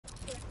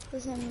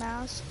with a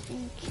mouse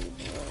and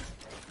keyboard.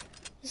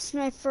 This is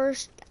my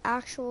first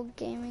actual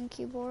gaming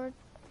keyboard.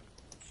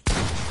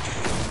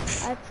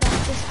 I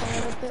practiced a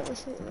little bit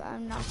with it.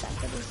 I'm not that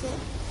good with it.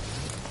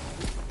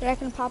 But I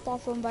can pop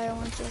off one by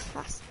one just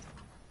fast.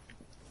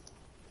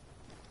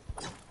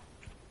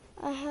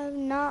 I have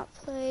not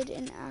played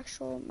an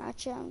actual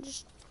match yet. I'm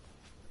just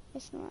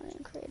messing around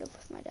in creative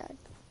with my dad.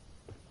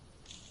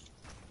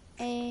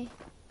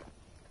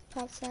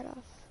 Pops that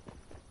off.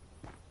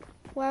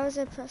 Why was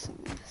I pressing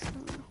this? I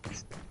don't know.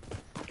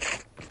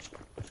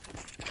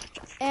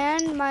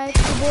 And my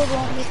keyboard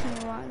won't make me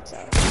run,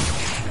 so.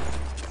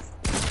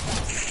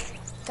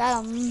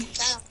 Got him.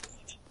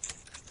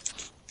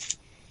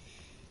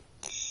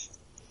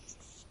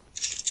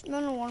 I'm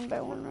gonna one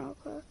by one real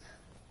quick.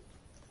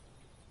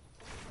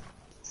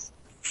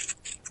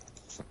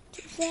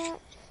 Do that.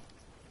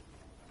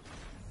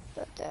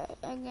 But that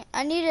again.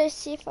 I need to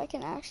see if I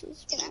can actually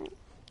spin it.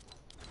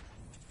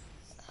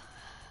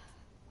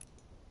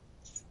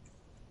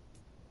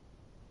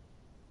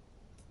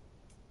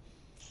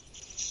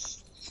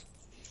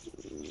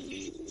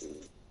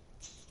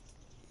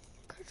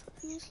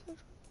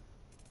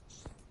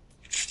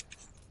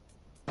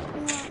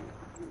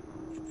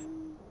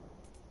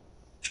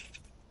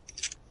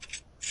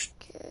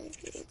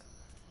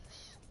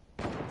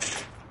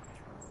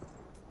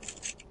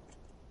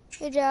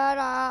 Hey Dad,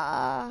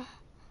 I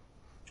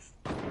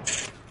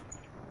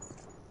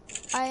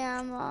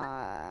am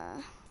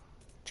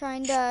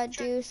trying to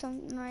do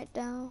something right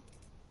now.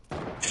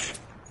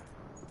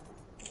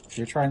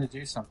 You're trying to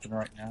do something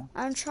right now?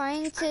 I'm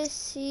trying to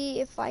see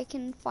if I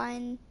can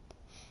find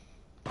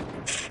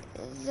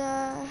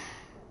the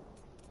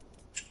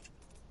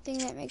thing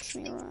that makes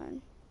me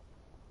run.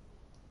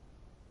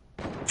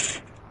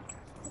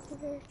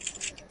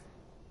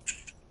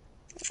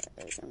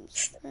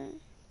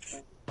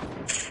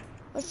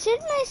 What should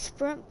my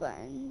sprint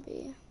button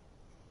be?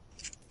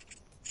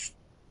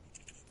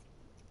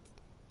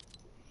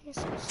 I guess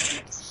I'll just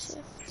make a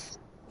shift.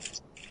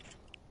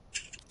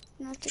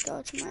 I have to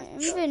go to my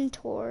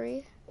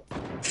inventory.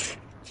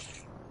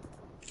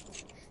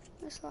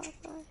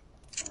 Wi-Fi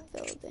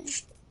building.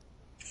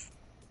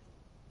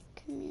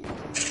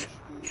 Communication.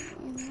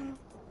 Email.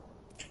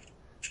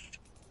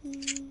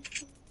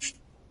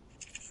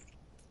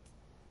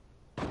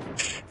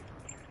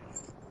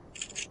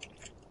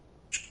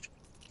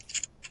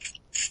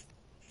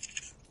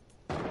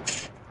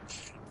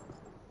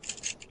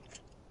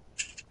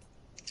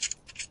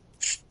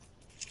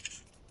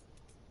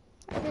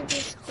 I could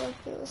just click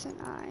it with an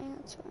eye,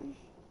 that's fine.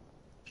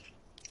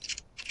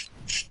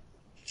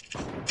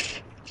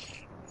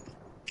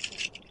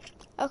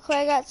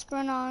 Okay, I got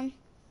sprint on.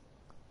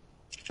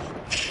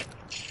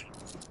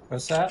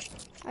 What's that?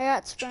 I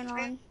got sprint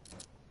on.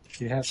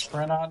 You have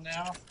sprint on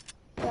now?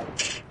 Yep.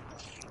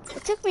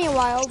 It took me a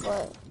while,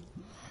 but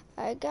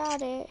I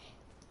got it.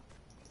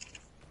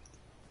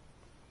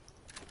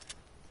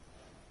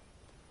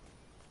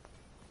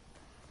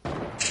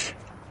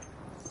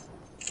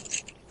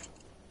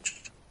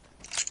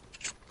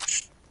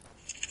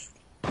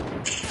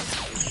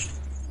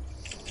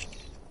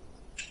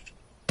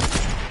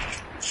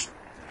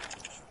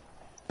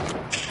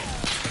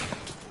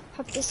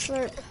 Pop this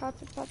slurp. Pop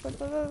it, pop it,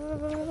 pop it, pop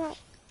it, pop it.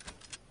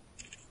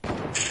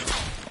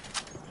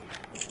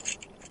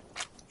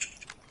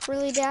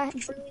 Really, Dad?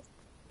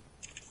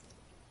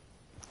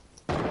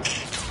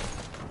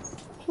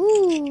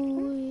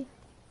 Ooh.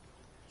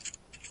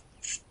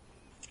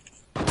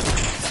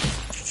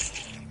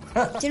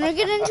 Didn't we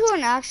get into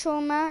an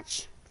actual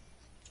match?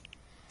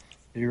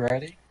 You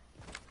ready?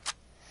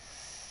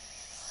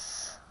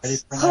 Ready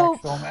for an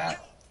actual match?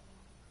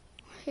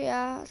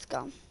 Yeah, let's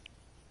go.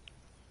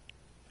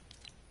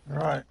 All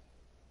right.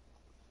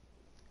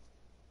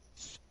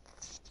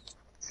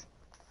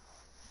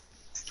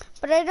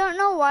 But I don't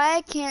know why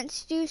I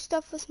can't do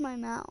stuff with my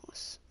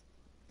mouse.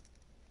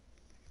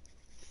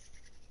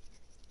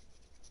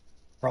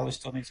 Probably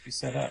still needs to be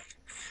set up.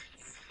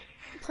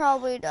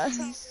 Probably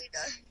does.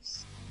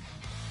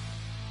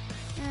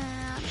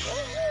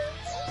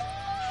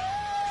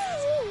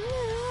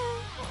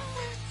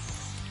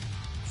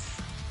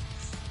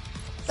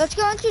 Let's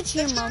go into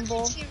Team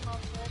Rumble.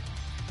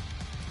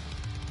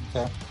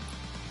 Okay.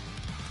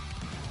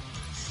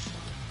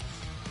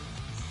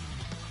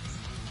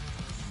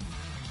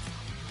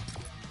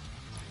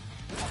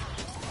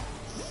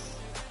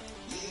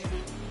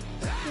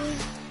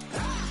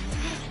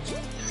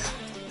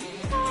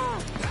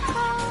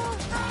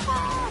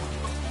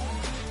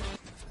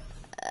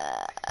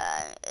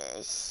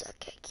 I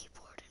suck at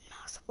keyboard and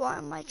mouse. Why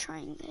am I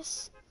trying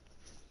this?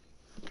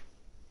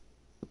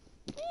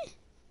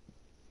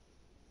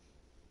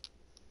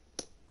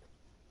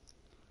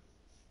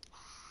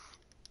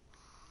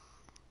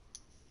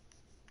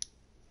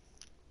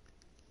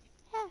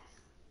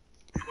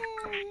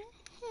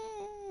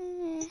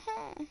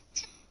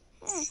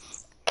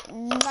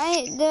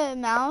 The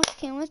mouse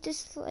came with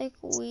this like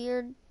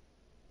weird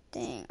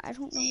thing. I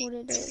don't know what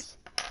it is.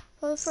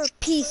 Probably for a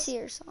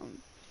PC or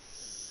something.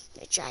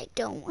 which I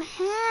don't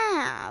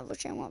have,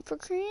 which I want for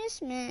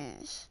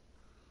Christmas.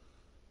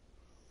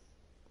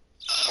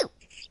 Ew!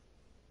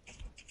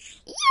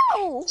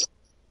 Ew!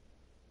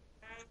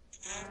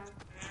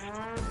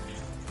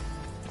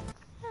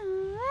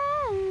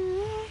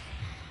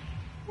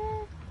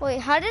 Wait,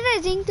 how did I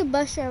think the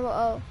bus driver?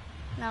 Oh,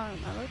 now I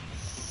remember.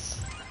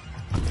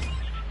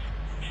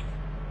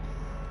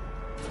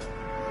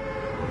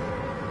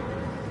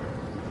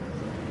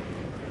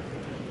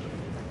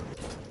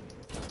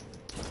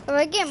 If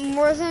I get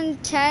more than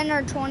 10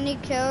 or 20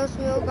 kills,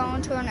 we will go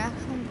into an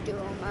actual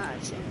duo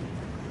match and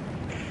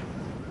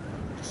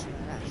just do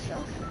that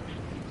stuff.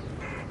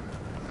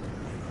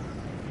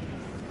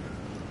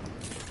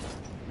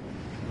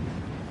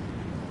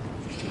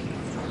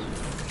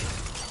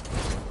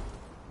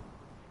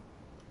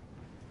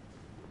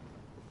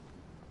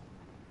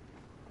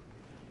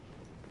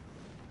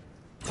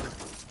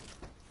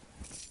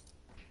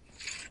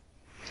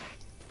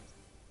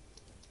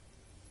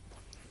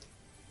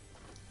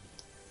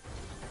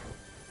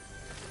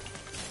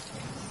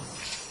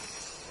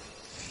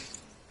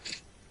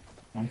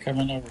 I'm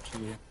coming over to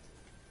you.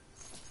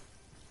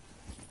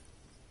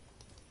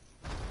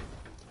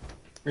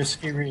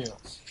 Risky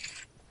reels.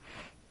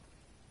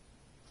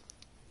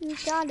 You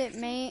got it,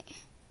 mate.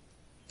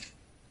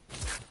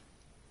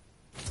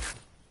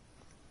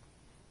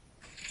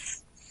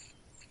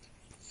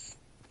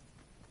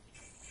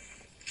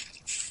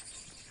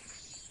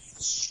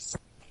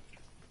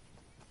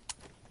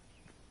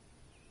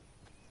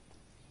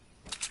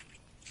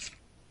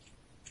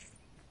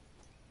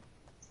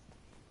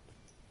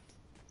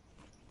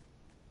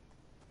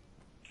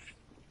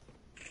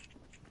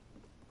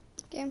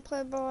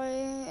 Gameplay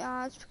boy,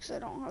 it's because I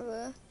don't have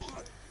a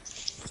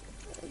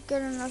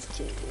good enough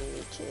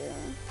TV to.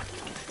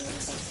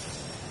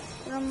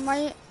 But I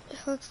might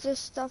hook this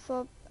stuff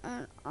up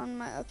on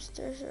my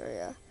upstairs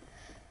area.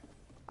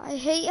 I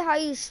hate how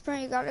you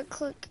sprint. You gotta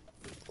click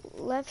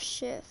left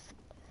shift.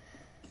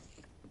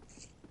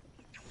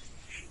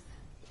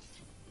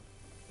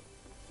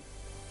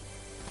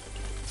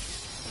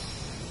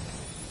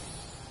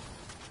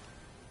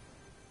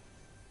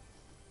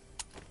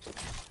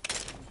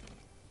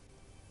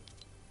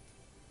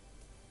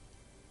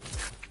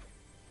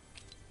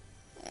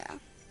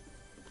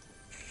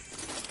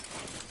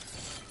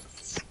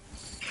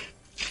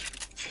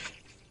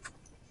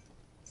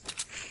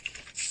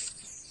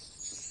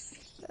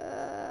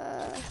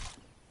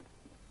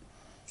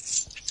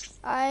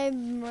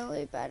 I'm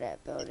really bad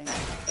at building.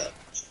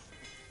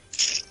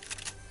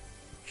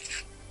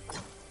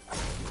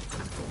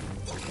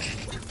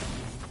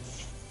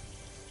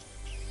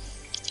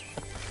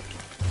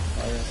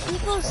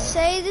 People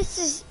say this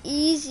is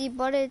easy,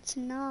 but it's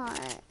not.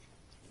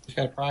 You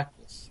gotta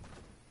practice.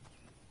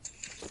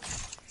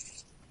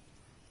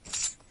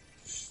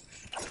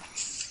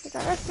 I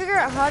gotta figure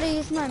out how to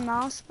use my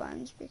mouse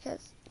buttons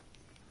because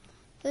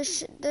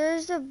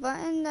there's a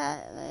button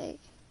that like.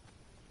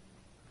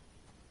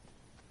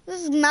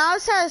 This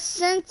mouse has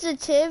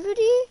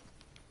sensitivity?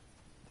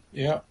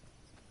 Yep.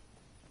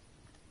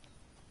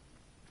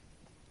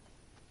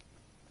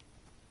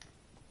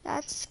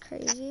 That's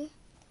crazy.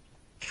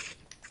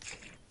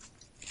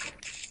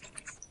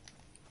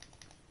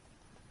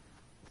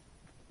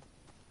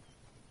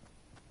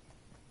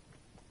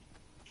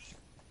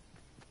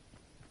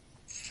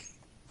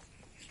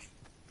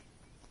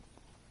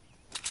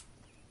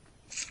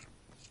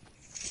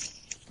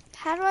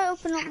 How do I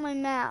open up my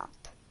map?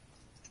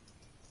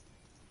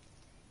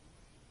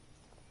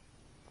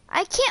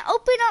 I can't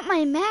open up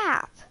my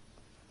map.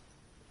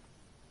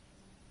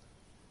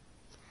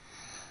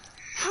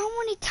 How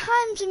many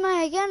times am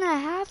I gonna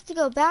have to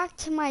go back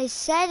to my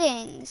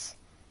settings?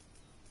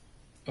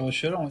 Well, it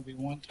should only be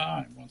one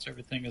time once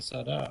everything is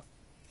set up.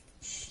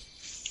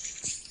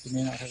 You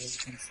may not have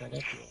everything set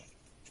up yet.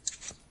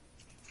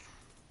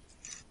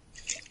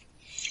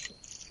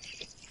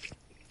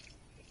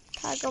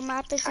 Toggle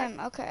map is in.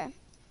 Okay.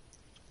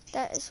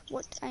 That is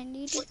what I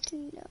needed to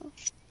know.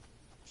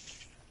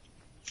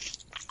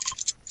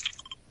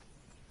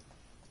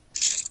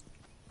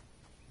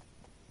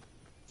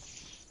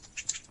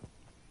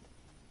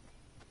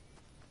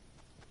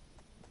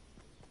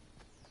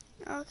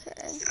 Okay.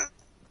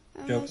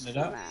 Did you open it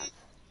up? Map.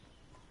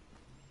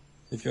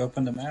 Did you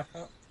open the map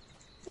up?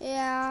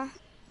 Yeah,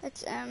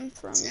 it's M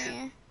from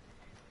here.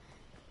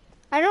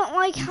 I don't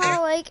like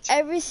how like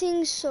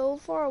everything's so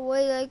far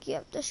away, like you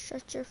have to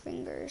stretch your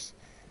fingers.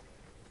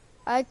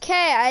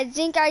 Okay, I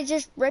think I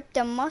just ripped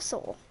a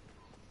muscle.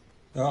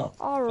 Oh.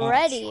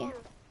 Already. Nice.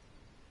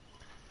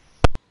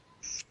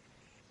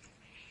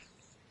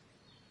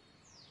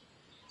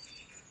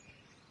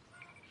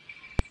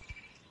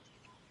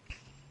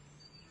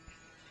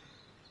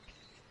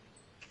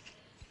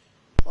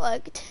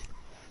 Looked.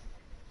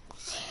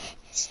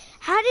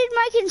 How did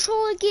my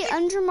controller get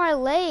under my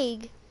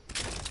leg?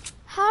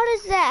 How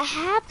does that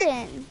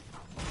happen?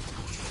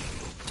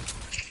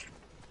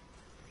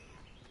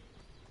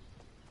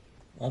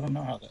 I don't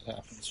know how that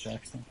happens,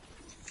 Jackson.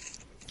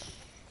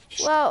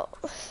 Well,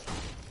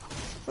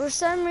 for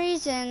some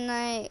reason,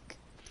 like,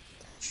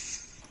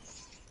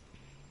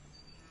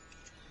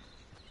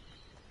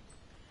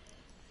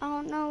 I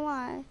don't know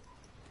why.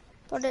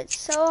 But it's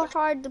so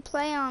hard to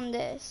play on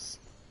this.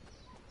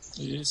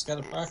 You just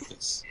gotta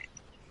practice.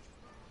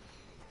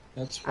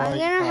 That's I'm why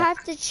you gonna have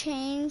practice. to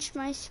change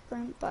my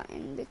sprint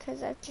button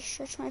because I have to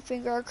stretch my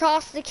finger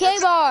across the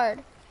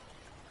keyboard.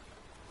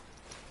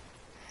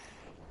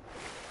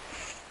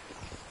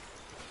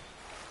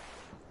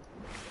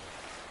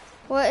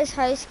 What is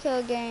high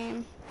skill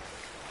game?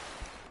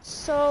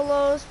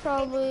 Solo's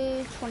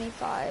probably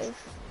 25.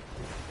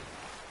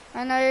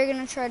 I know you're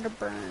gonna try to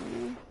burn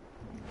me.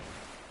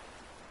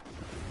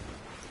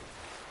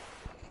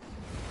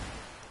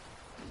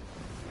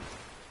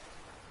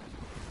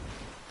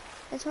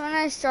 It's when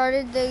I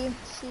started the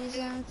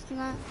season. It's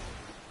not.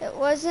 It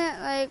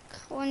wasn't like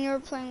when you were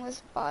playing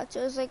with bots.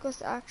 It was like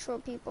with actual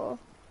people.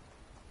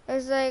 It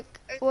was like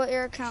what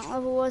your account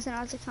level was, and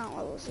I was account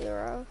level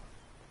 0.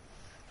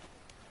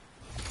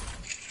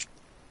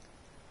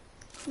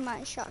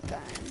 My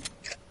shotgun.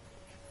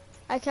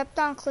 I kept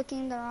on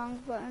clicking the wrong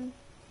button.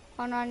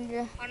 Oh no, I need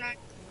to.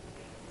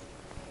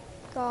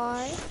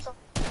 God.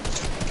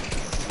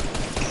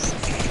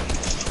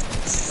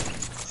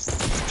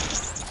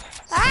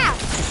 Ah!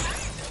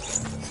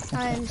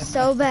 I'm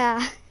so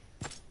bad.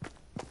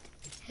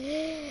 Do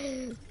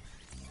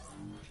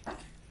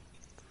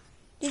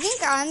you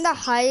think I'm the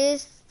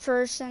highest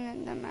person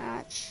in the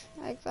match?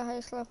 Like the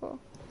highest level?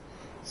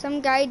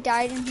 Some guy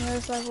died and he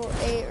was level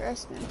 8.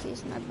 Rest in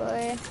peace, my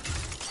boy.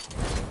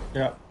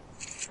 Yeah.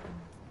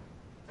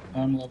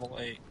 I'm level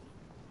 8.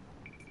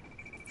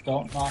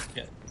 Don't knock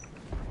it.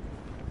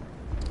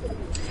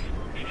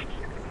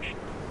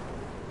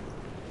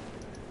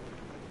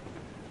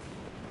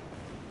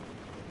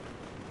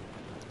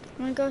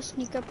 I'm gonna go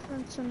sneak up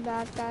on some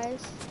bad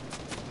guys.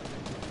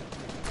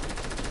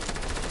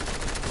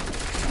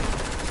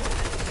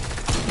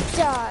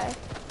 Die.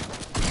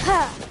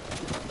 Ha!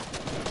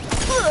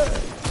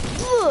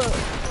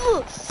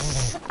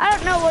 I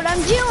don't know what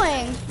I'm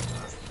doing.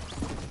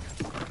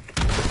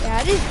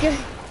 Yeah, it is good.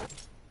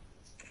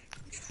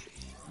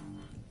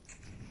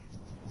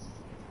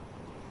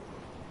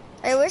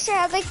 I wish I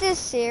had like this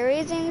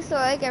Siri thing, so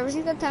like every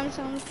single time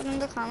someone put in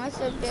the comments,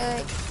 it'd be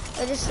like,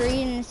 I just read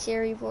in a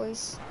Siri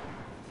voice.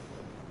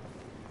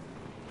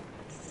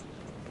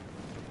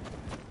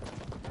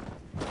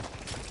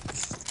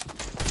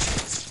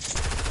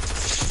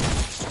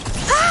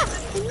 Ah!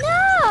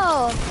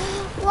 No!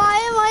 Why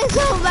am I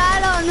so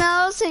bad on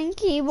mouse and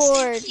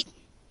keyboard?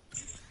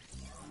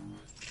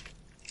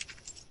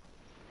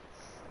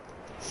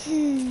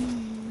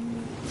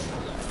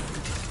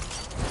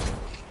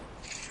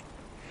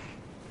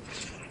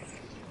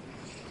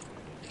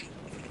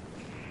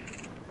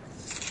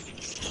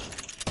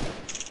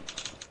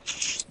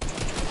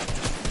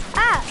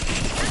 Ah!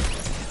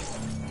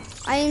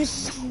 I am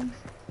so...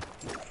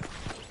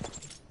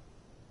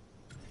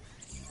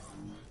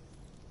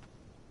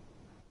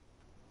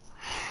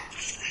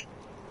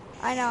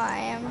 I know I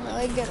am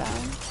really good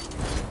on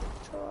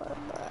controller,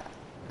 but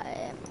I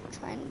am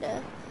trying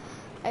to...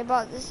 I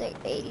bought this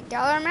like $80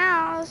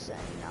 mouse,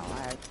 and now I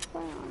have to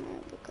play on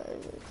it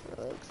because it's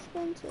really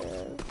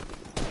expensive.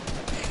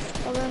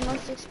 Probably the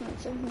most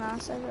expensive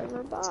mouse I've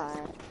ever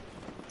bought.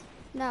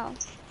 No.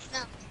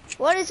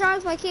 What is wrong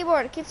with my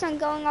keyboard? It keeps on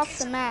going off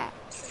the mat.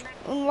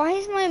 And why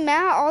is my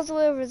mat all the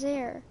way over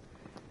there?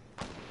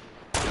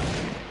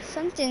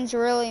 Something's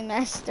really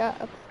messed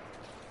up.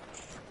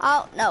 I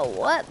don't know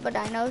what, but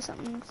I know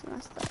something's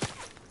messed up.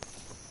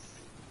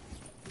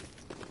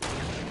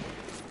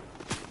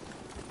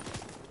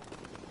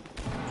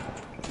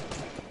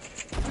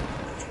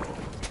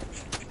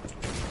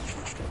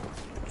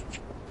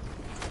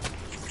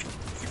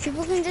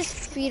 People can just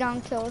feed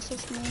on kills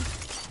with me.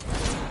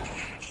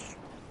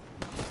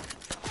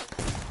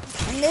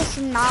 And this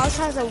mouse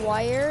has a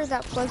wire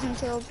that plugs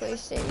into the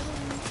PlayStation.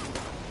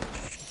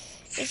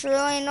 It's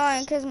really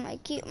annoying because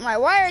my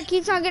wire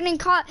keeps on getting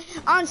caught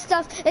on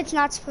stuff it's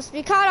not supposed to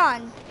be caught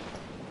on.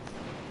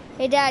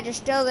 Hey Dad, you're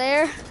still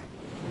there?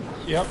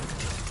 Yep.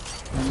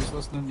 I'm just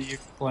listening to you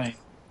complain.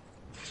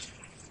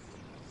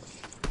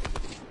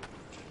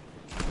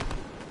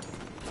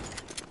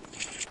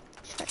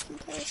 Checking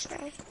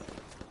Counter-Strike.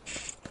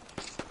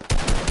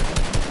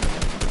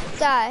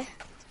 Die.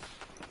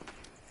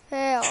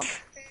 Fail.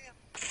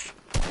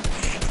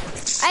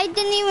 I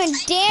didn't even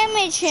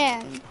damage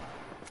him.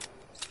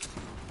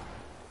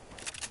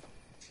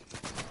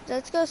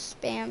 Let's go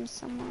spam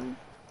someone.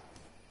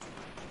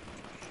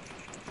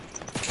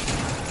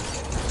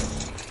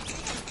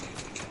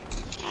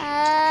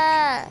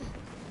 Ah.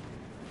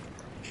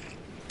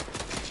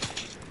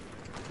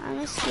 I'm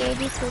a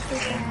scaredy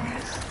pooper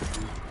ass.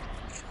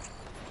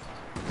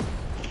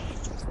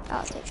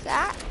 I'll take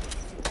that.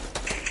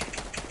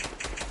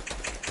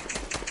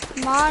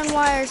 Come on,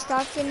 wire,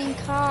 stop getting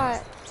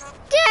caught.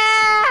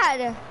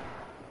 Dad!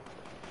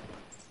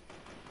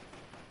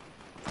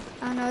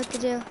 I don't know what to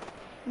do.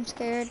 I'm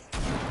scared.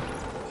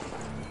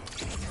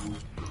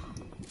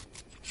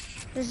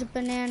 There's a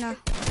banana.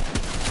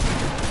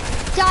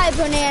 Die,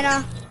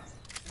 banana!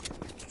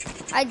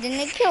 I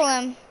didn't kill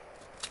him.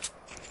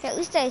 At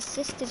least I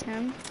assisted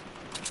him.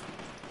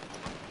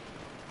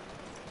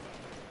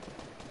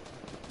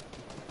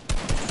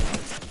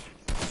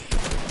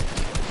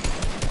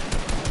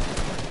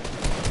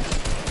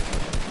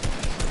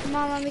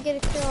 on, let me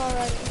get a kill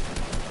already.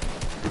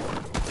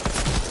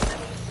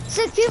 It's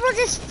like people are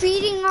just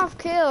feeding off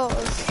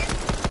kills.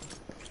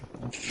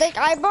 Like,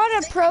 I bought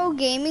a pro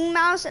gaming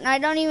mouse and I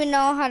don't even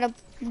know how to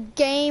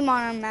game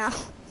on a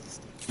mouse.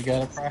 You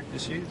gotta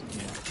practice using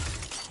it.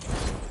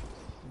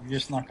 You're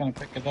just not gonna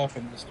pick it up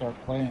and just start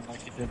playing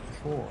like you did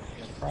before.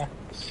 You gotta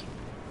practice.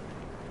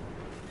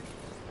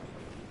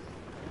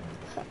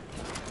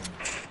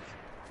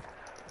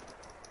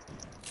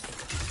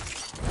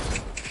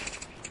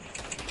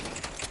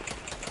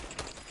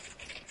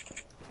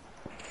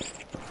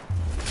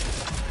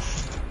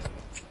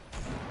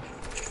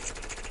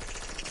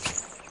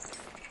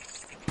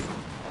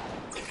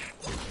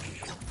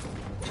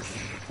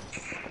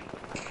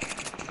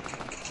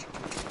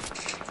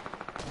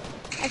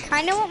 I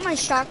kind of want my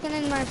shotgun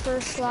in my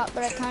first slot,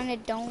 but I kind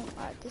of don't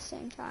at the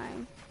same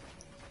time.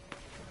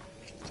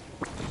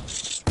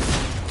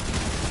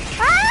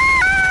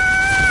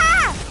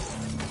 Ah!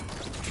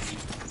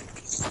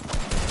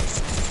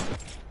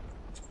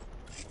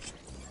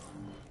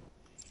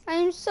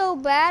 I'm so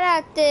bad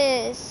at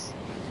this.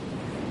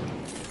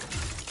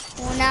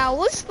 Well, now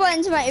which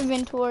button's my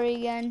inventory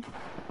again?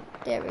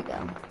 There we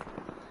go.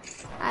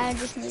 I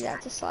just moved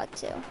that to slot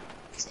 2.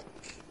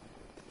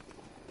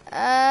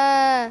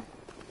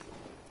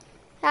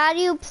 How do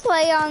you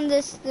play on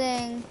this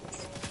thing?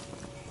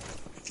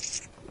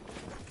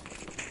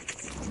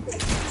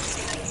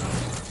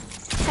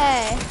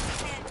 Hey,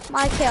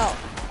 my kill.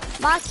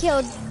 My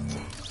kill.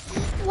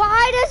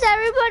 Why does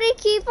everybody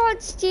keep on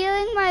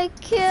stealing my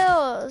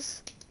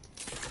kills?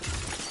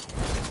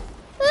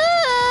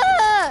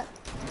 Ah!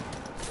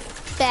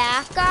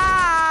 Back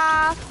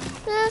off.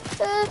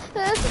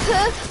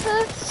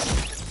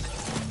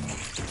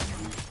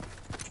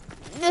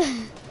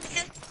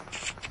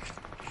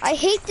 I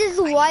hate this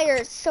wire,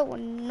 it's so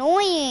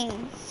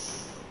annoying.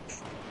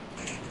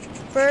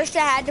 First I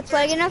had to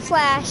plug in a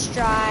flash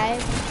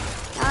drive.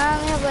 Now I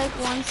only have like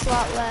 1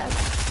 slot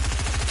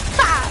left.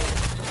 Ah!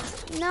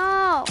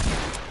 No!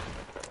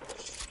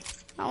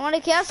 I want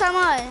to kill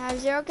someone. I have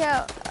 0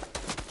 kills.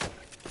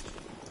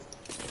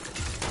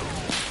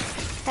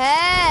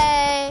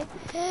 Hey!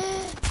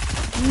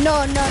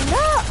 No, no,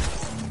 no!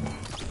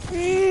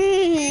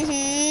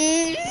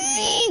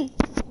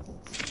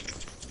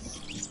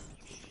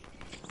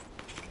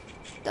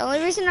 The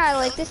only reason I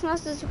like this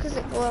mouse is because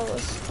it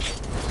glows.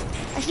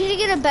 I need to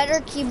get a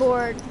better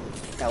keyboard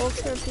that works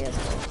for a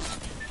PS4.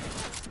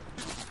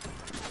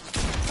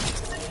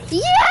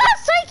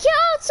 Yes! I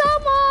killed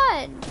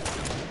someone!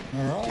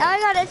 Alright. Now I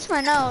gotta itch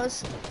my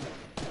nose.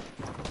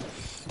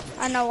 I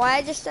don't know why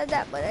I just said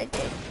that, but I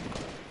did.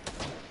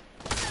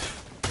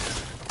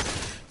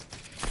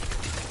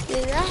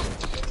 See that?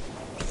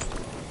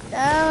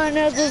 Now my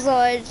nose is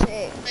all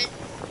itchy.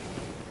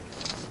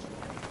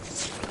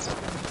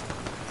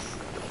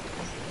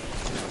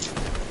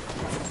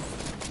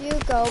 You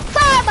go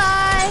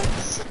bye-bye!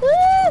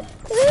 Woo!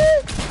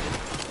 Woo!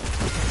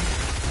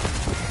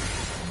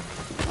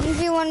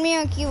 1v1 me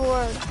on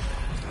keyboard.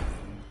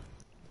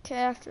 Okay,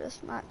 after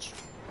this match.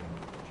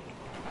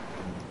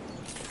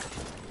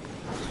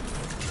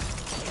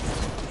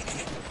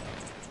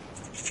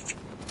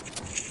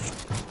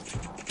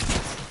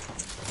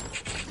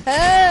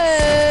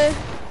 Hey!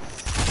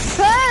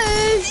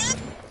 Hey!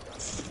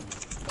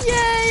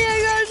 Yay, I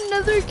got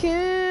another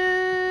kill!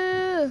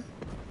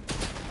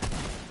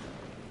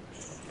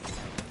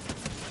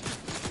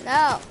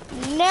 No,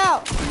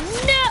 no,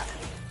 no!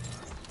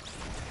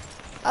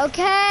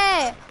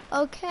 Okay,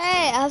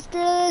 okay, after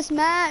this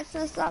match,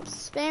 let's stop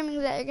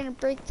spamming that you're gonna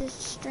break this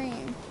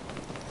stream.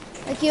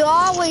 Like you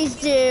always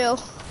do.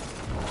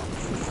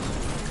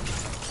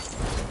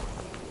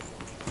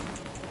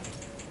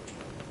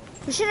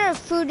 We should have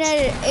food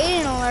netted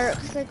Aiden alert,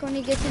 cause like when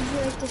he gets in, he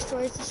like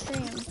destroys the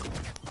stream.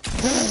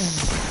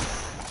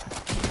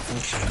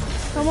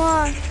 Come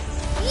on.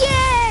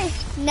 Yay!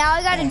 Now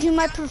I gotta do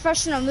my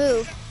professional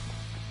move.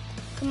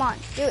 Come on,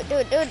 do it, do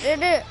it, do it, do it,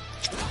 do it.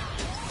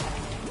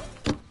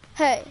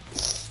 Hey,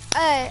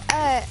 hey,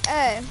 hey,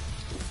 hey.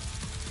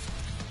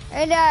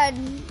 Hey, Dad.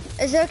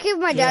 Is it okay if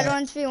my dad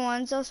wants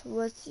V1s us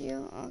with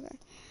you? Okay.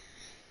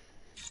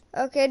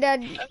 Okay,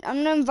 Dad.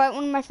 I'm gonna invite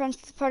one of my friends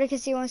to the party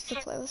because he wants to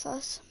play with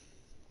us.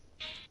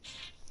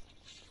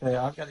 Okay,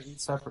 I've got to eat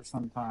supper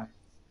sometime.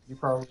 You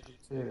probably do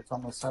too. It's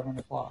almost 7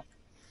 o'clock.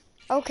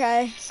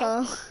 Okay,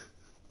 so.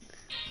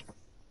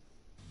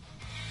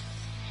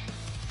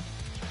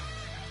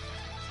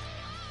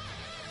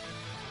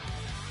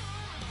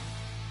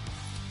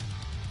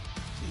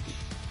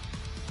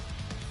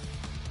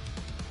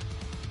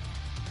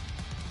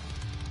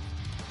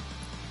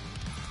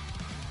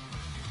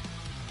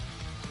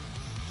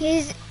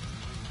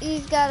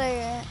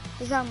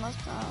 He's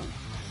almost home.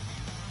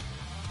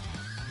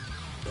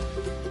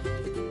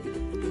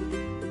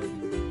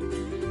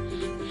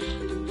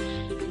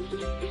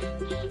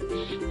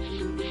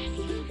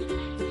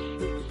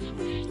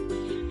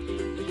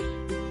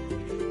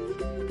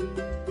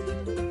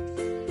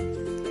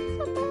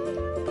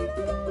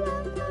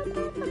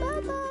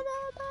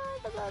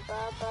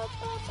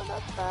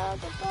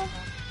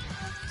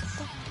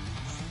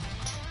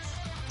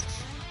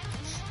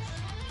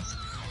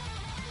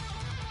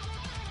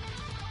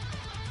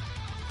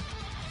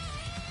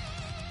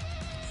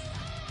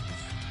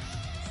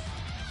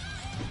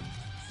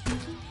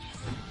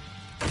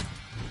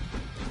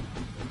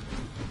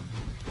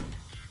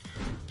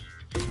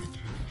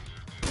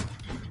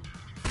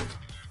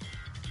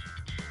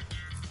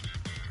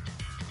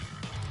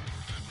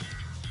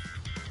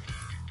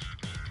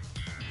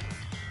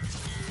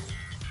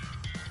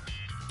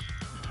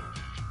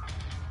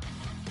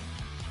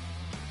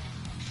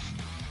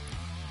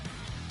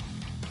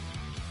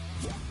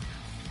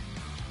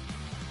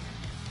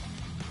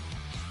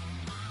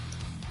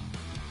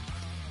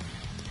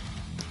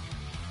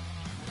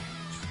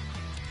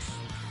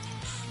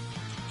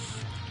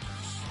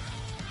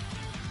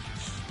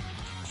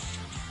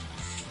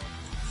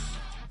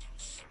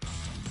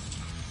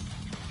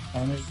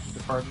 Only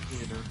the party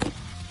leader.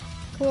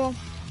 Cool.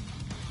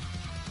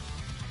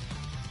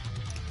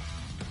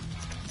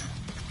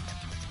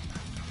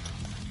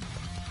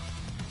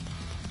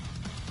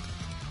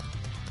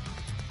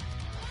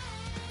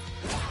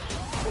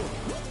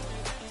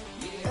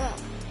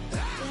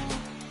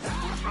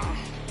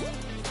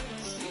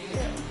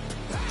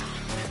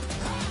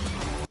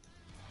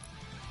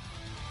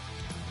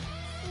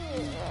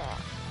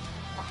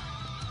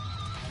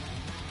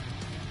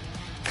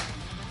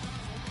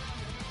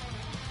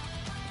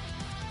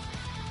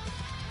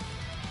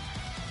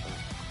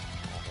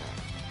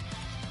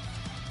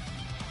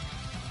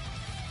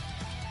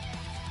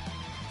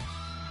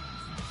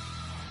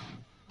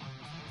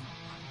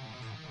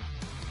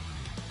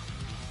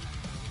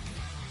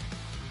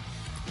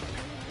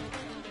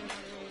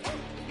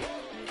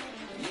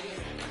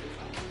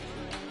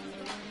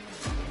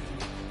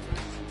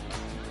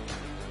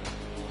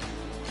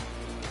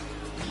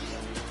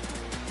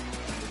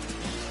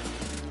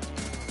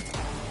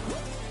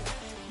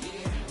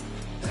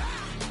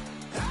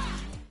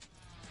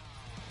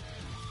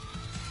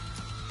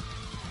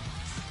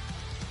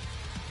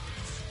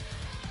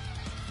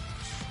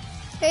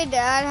 Hey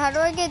Dad, how do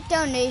I get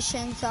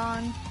donations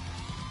on?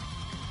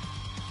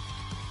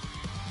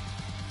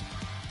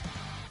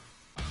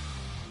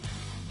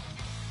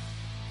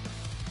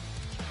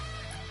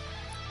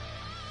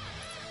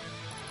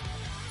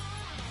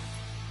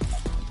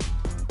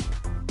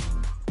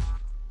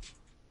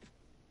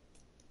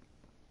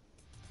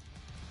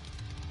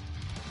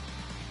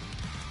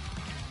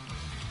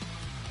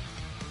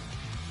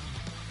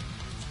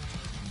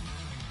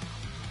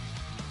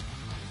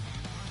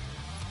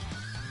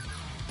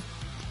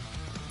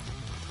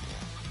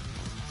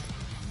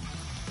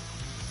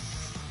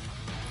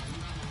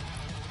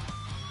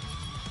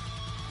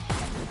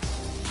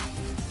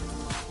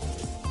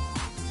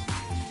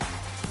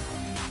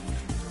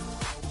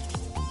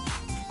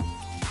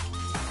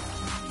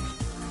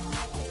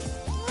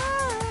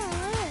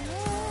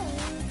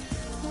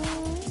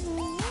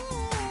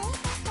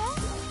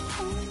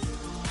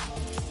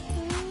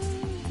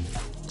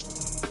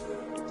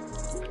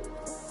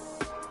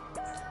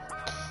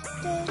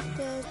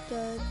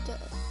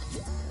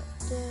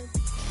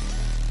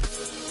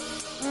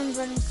 I'm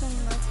running some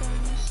of my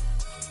friends.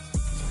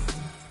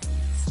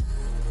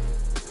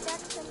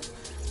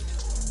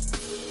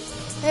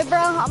 Hey bro,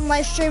 I'm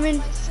live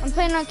streaming. I'm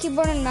playing on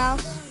keyboard and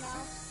mouse.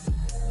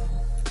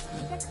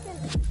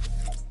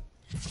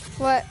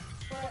 What?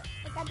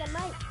 I got the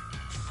mic.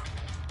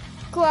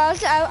 Cool,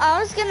 I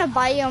was gonna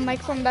buy you a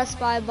mic from Best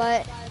Buy,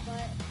 but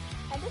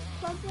I just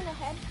plugged in a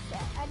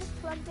headset. I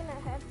just plugged in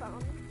a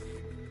headphones.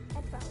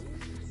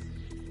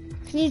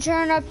 can you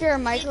turn up your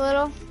mic a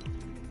little?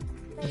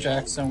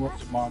 Jackson, what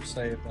did Mom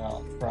say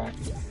about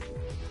bragging?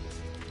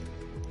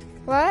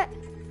 What?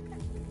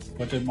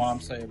 What did Mom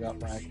say about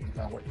bragging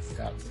about what you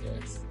got today?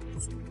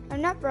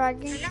 I'm not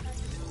bragging.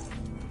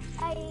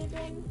 Hi,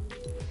 Aiden.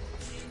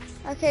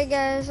 Okay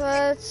guys,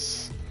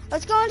 let's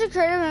go into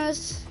creative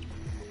minutes.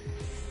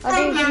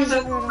 I'll do these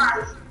I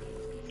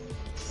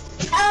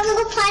want to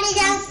go potty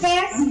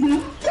downstairs.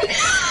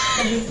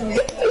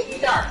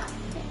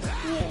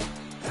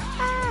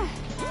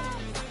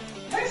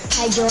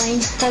 I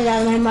joined. I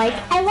got my mic.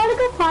 I want to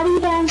go potty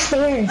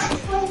downstairs.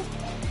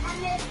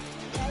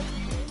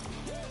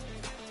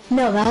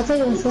 No, that's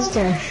like my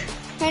sister.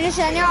 Hey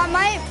Nathaniel,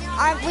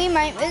 we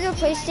might make a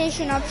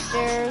PlayStation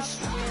upstairs.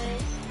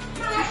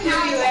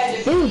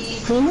 Dude,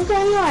 Clean and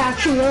Daniel are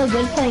actually really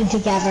good playing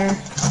together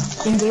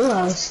in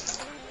duos.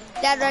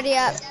 Dad, ready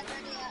up.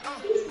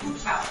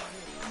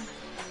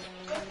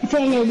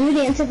 Daniel, you and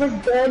Anson are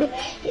good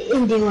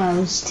in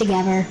duos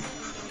together.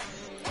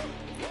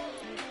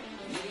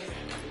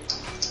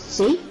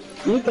 See?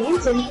 You're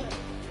dancing.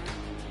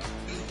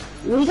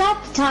 We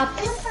got the top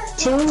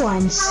 2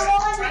 once.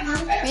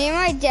 Me and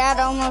my dad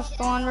almost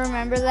won.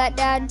 Remember that,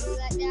 Dad? Dad,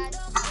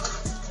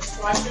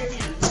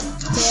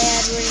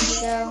 where'd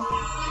you go?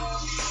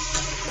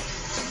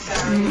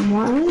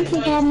 Why do you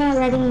think I'm not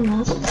ready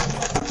enough?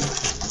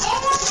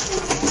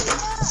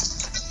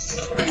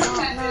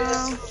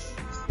 No.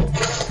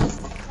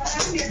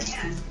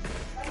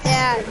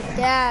 Dad,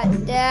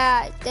 Dad,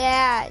 Dad,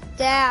 Dad,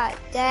 Dad,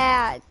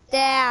 Dad,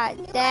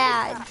 Dad,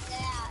 Dad.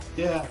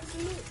 Yeah.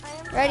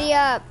 Ready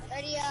up.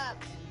 Ready up.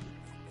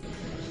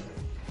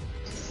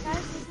 Guys,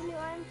 this is the new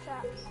item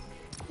shop.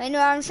 I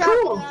know I'm shopping.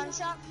 Cool.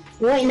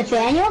 Wait,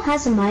 Nathaniel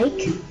has a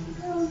mic.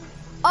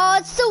 Oh,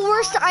 it's the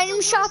worst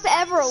item shop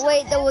ever.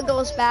 Wait, the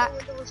wiggle's back.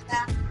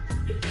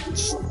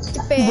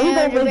 Bam,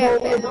 bam,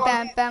 bam,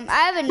 bam, bam. I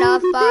have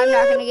enough, but I'm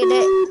not gonna get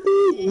it.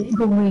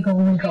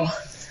 Wiggle.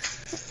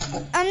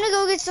 I'm gonna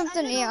go get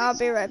something. Yeah, I'll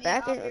be right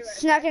back.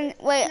 It's not gonna.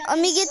 Wait, let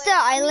me get the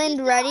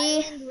island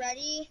ready.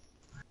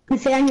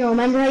 Nathaniel,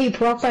 remember how you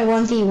broke my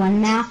 1v1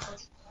 map?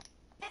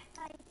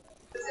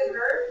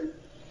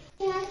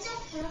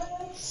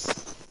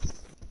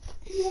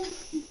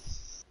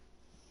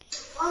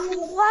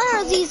 Why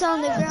are these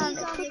on the ground?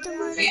 I put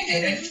them on.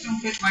 Band-Aid, I just don't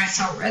get why it's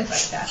all red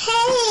like that.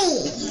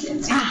 Hey!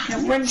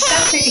 When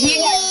stuff,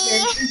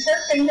 does her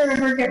finger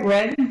ever get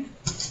red?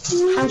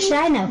 How should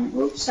I know?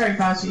 Oops, sorry,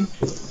 Fauci.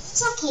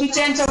 Be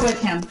gentle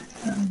with him.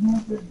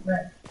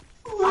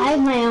 I have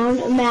my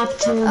own map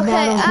to Okay,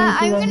 battle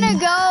I'm with. gonna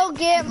go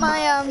get my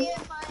island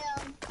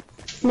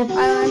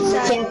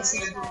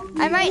side.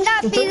 I might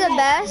not be the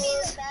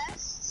best.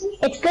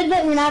 It's good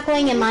that we're not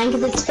going in mine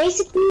because it's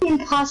basically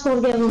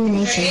impossible to get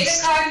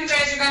eliminations. Anytime you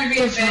guys are going to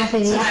be in Half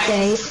bed of the tonight,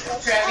 update.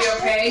 Trevi,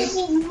 okay?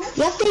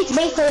 The update's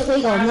basically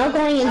illegal. No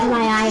going into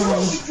my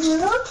island.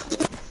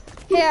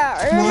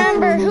 Yeah,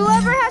 remember,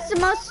 whoever has the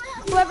most,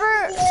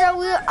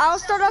 I'll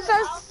start off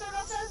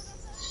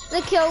as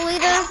the kill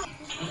leader.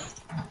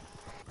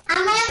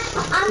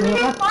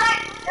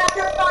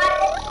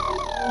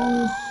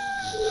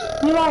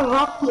 You are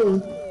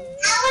lucky.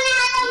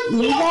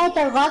 You guys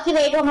are lucky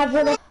they don't have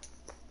really